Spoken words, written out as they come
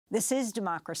This is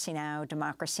Democracy Now!,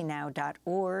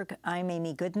 democracynow.org. I'm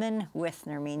Amy Goodman with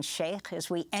Nermeen Sheikh as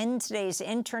we end today's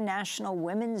International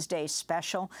Women's Day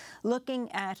special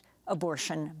looking at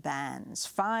abortion bans.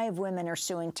 5 women are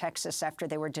suing Texas after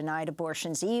they were denied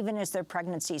abortions, even as their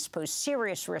pregnancies posed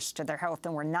serious risk to their health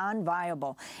and were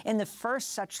non-viable in the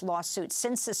first such lawsuit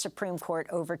since the Supreme Court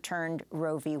overturned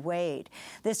Roe v. Wade.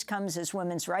 This comes as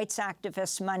women's rights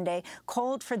activists Monday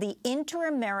called for the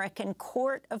Inter-American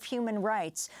Court of Human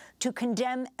Rights to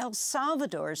condemn El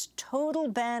Salvador's total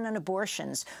ban on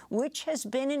abortions, which has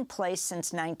been in place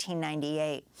since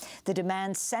 1998. The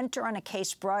demands center on a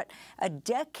case brought a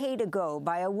decade ago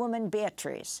by a woman,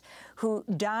 Beatriz, who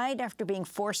died after being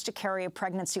forced to carry a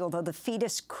pregnancy, although the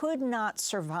fetus could not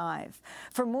survive.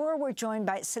 For more, we're joined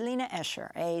by Celina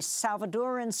Escher, a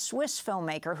Salvadoran Swiss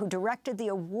filmmaker who directed the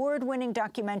award-winning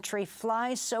documentary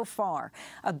Fly So Far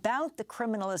about the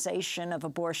criminalization of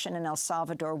abortion in El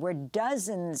Salvador, where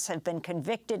dozens have been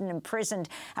convicted and imprisoned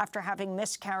after having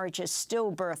miscarriages,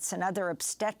 stillbirths, and other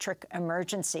obstetric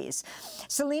emergencies.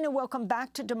 Celina, welcome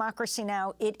back to Democracy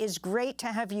Now! It is great to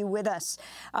have you with us.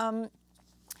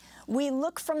 We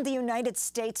look from the United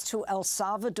States to El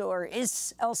Salvador.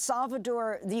 Is El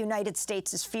Salvador the United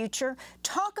States' future?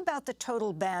 Talk about the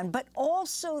total ban, but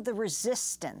also the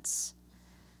resistance.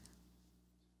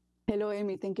 Hello,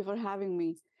 Amy. Thank you for having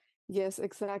me. Yes,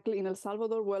 exactly. In El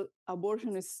Salvador, well,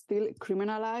 abortion is still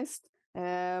criminalized.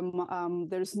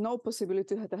 There's no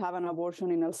possibility to have an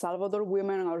abortion in El Salvador.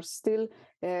 Women are still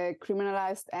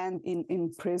criminalized and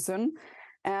in prison.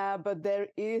 But there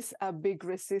is a big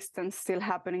resistance still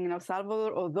happening in El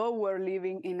Salvador. Although we're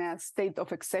living in a state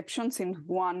of exceptions in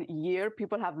 1 year,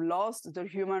 people have lost their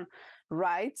human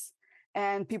rights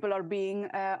and people are being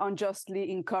unjustly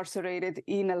incarcerated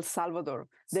in El Salvador.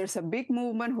 There's a big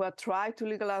movement who have tried to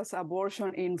legalize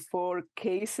abortion in 4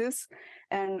 cases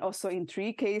and also in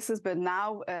 3 cases, but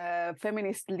now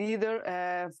feminist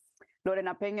leader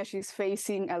Lorena Peña, she's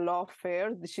facing a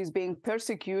lawfare. She's being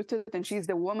persecuted, and she's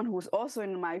the woman who's also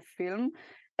in my film.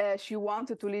 She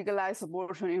wanted to legalize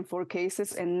abortion in 4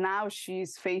 cases, and now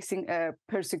she's facing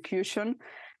persecution,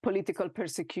 political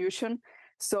persecution.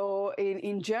 So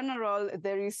in general,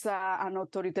 there is an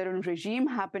authoritarian regime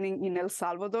happening in El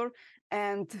Salvador,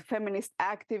 and feminist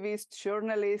activists,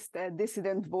 journalists,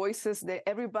 dissident voices,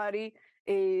 everybody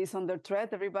is under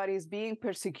threat. Everybody is being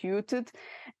persecuted.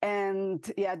 And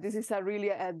yeah, this is really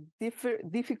a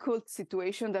difficult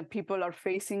situation that people are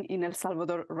facing in El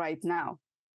Salvador right now.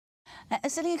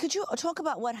 Celina, could you talk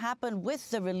about what happened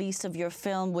with the release of your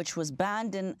film, which was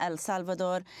banned in El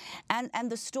Salvador,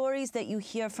 and the stories that you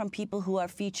hear from people who are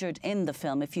featured in the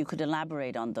film, if you could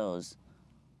elaborate on those?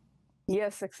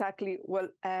 Yes, exactly. Well,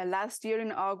 last year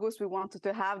in August, we wanted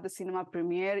to have the cinema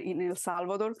premiere in El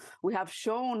Salvador. We have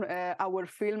shown our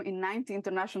film in 90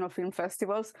 international film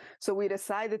festivals, so we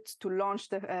decided to launch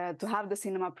to have the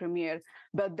cinema premiere.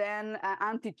 But then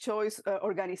anti-choice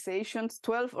organizations,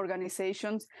 12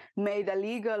 organizations, made a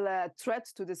legal threat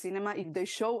to the cinema. If they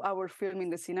show our film in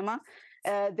the cinema,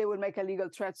 they will make a legal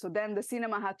threat. So then the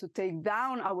cinema had to take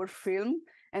down our film,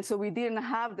 and so we didn't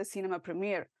have the cinema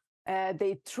premiere.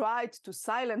 They tried to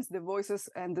silence the voices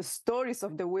and the stories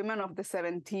of the women of the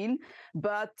 17,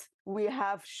 but we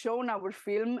have shown our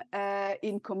film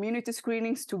in community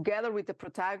screenings together with the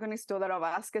protagonist, Teodora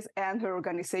Vázquez, and her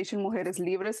organization, Mujeres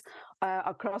Libres,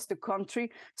 across the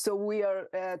country. So we are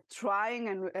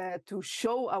trying to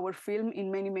show our film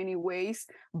in many, many ways.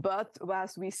 But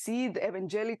as we see, the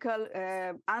evangelical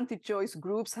anti-choice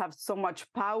groups have so much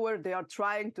power. They are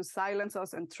trying to silence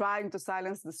us and trying to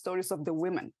silence the stories of the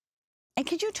women. And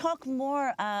could you talk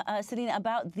more, Celina,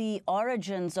 about the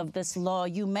origins of this law?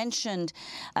 You mentioned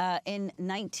in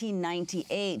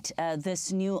 1998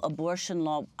 this new abortion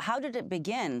law. How did it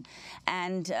begin,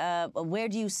 and where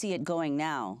do you see it going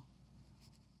now?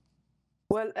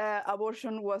 Well,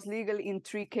 abortion was legal in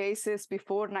 3 cases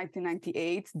before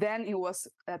 1998. Then it was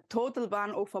a total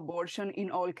ban of abortion in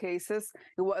all cases.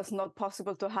 It was not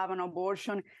possible to have an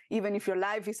abortion, even if your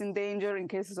life is in danger, in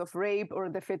cases of rape or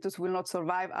the fetus will not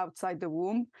survive outside the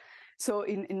womb. So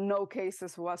in no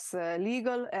cases was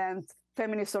legal. And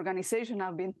feminist organizations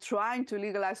have been trying to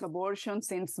legalize abortion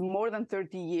since more than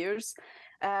 30 years.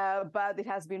 But it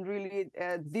has been really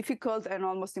difficult and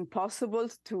almost impossible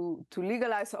to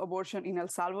legalize abortion in El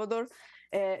Salvador.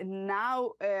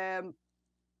 Now,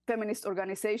 feminist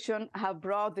organizations have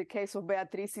brought the case of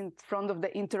Beatriz in front of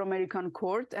the Inter-American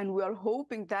Court, and we are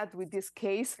hoping that with this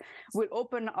case will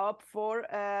open up for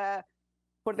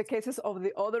the cases of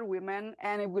the other women,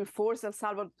 and it will force El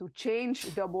Salvador to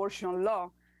change the abortion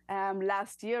law.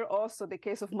 Last year, also, the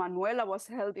case of Manuela was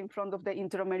held in front of the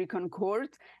Inter-American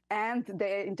Court, and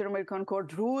the Inter-American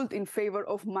Court ruled in favor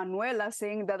of Manuela,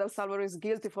 saying that El Salvador is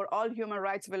guilty for all human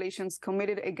rights violations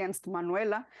committed against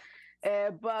Manuela.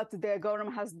 But the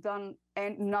government has done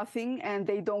nothing, and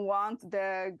they don't want,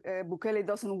 Bukele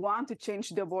doesn't want to change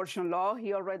the abortion law.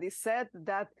 He already said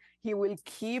that he will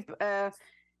keep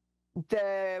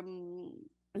the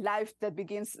life that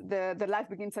begins, the life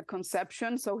begins at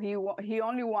conception. So he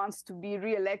only wants to be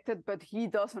reelected, but he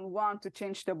doesn't want to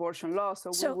change the abortion law.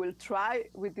 So we will try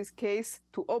with this case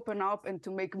to open up and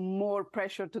to make more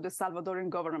pressure to the Salvadoran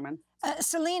government.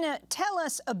 Celina, tell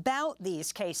us about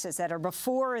these cases that are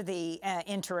before the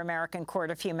Inter-American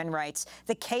Court of Human Rights,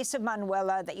 the case of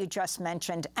Manuela that you just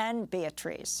mentioned, and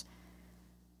Beatriz.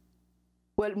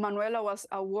 Well, Manuela was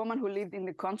a woman who lived in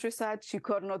the countryside. She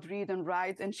could not read and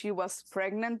write, and she was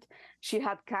pregnant. She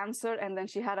had cancer, and then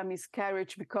she had a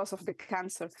miscarriage because of the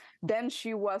cancer. Then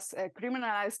she was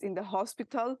criminalized in the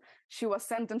hospital. She was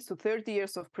sentenced to 30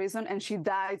 years of prison, and she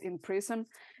died in prison,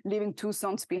 leaving 2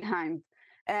 sons behind.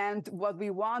 And what we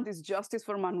want is justice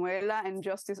for Manuela and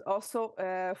justice also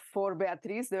for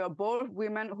Beatriz. They are both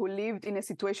women who lived in a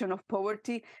situation of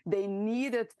poverty. They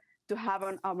needed to have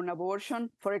an abortion.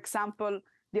 For example,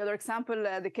 the other example,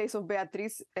 the case of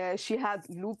Beatriz, she had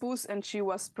lupus and she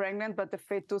was pregnant, but the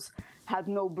fetus had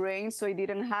no brain, so it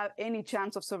didn't have any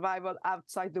chance of survival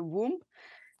outside the womb.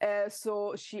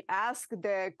 So she asked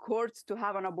the court to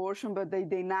have an abortion, but they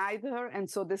denied her. And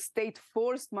so the state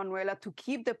forced Manuela to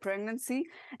keep the pregnancy,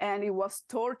 and it was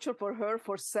torture for her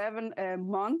for 7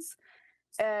 months.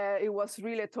 It was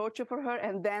really a torture for her.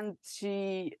 And then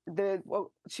she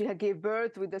gave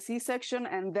birth with the C-section,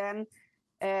 and then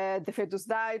the fetus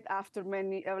died after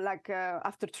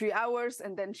after 3 hours,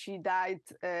 and then she died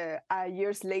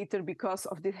years later because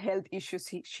of the health issues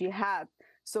she had.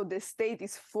 So the state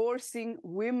is forcing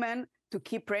women to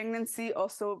keep pregnancy,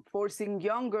 also forcing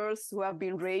young girls who have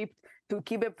been raped to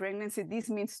keep a pregnancy. This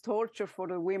means torture for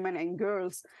the women and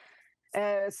girls.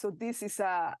 So this is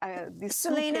these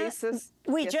Celina, 2 cases.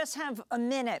 We Yes. just have a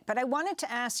minute, but I wanted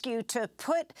to ask you to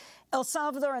put El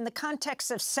Salvador in the context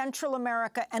of Central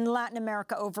America and Latin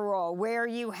America overall, where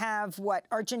you have,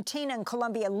 Argentina and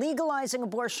Colombia legalizing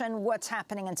abortion. What's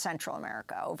happening in Central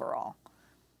America overall?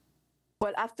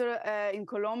 Well, after in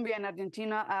Colombia and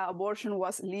Argentina, abortion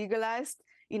was legalized.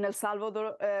 In El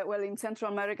Salvador, in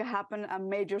Central America happened a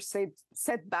major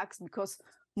setbacks because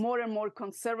more and more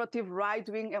conservative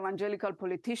right-wing evangelical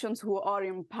politicians who are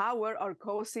in power are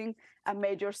causing a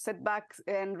major setback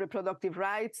in reproductive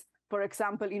rights. For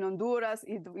example, in Honduras,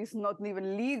 it is not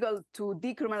even legal to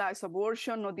decriminalize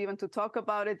abortion, not even to talk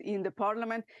about it in the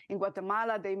parliament. In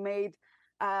Guatemala, they made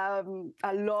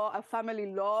a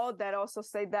family law that also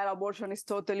said that abortion is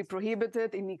totally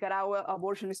prohibited. In Nicaragua,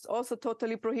 abortion is also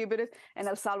totally prohibited. And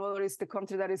El Salvador is the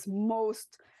country that is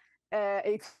most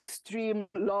extreme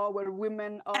law, where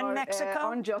women are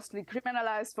unjustly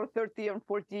criminalized for 30 and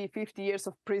 40, 50 years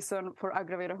of prison for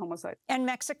aggravated homicide. And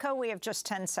Mexico, we have just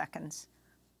 10 seconds.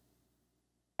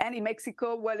 And in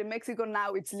Mexico, in Mexico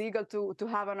now it's legal to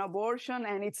have an abortion,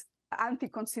 and it's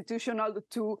anti-constitutional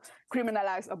to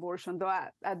criminalize abortion, though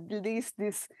at least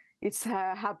it's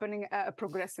happening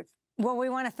progressive. Well, we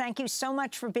want to thank you so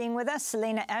much for being with us.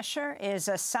 Celina Escher is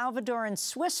a Salvadoran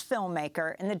Swiss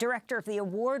filmmaker and the director of the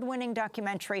award-winning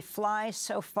documentary Fly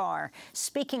So Far,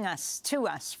 speaking to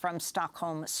us from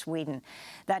Stockholm, Sweden.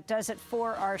 That does it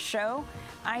for our show.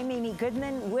 I'm Amy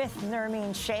Goodman with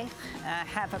Nermeen Sheikh.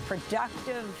 Have a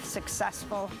productive,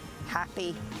 successful,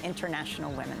 happy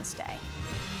International Women's Day.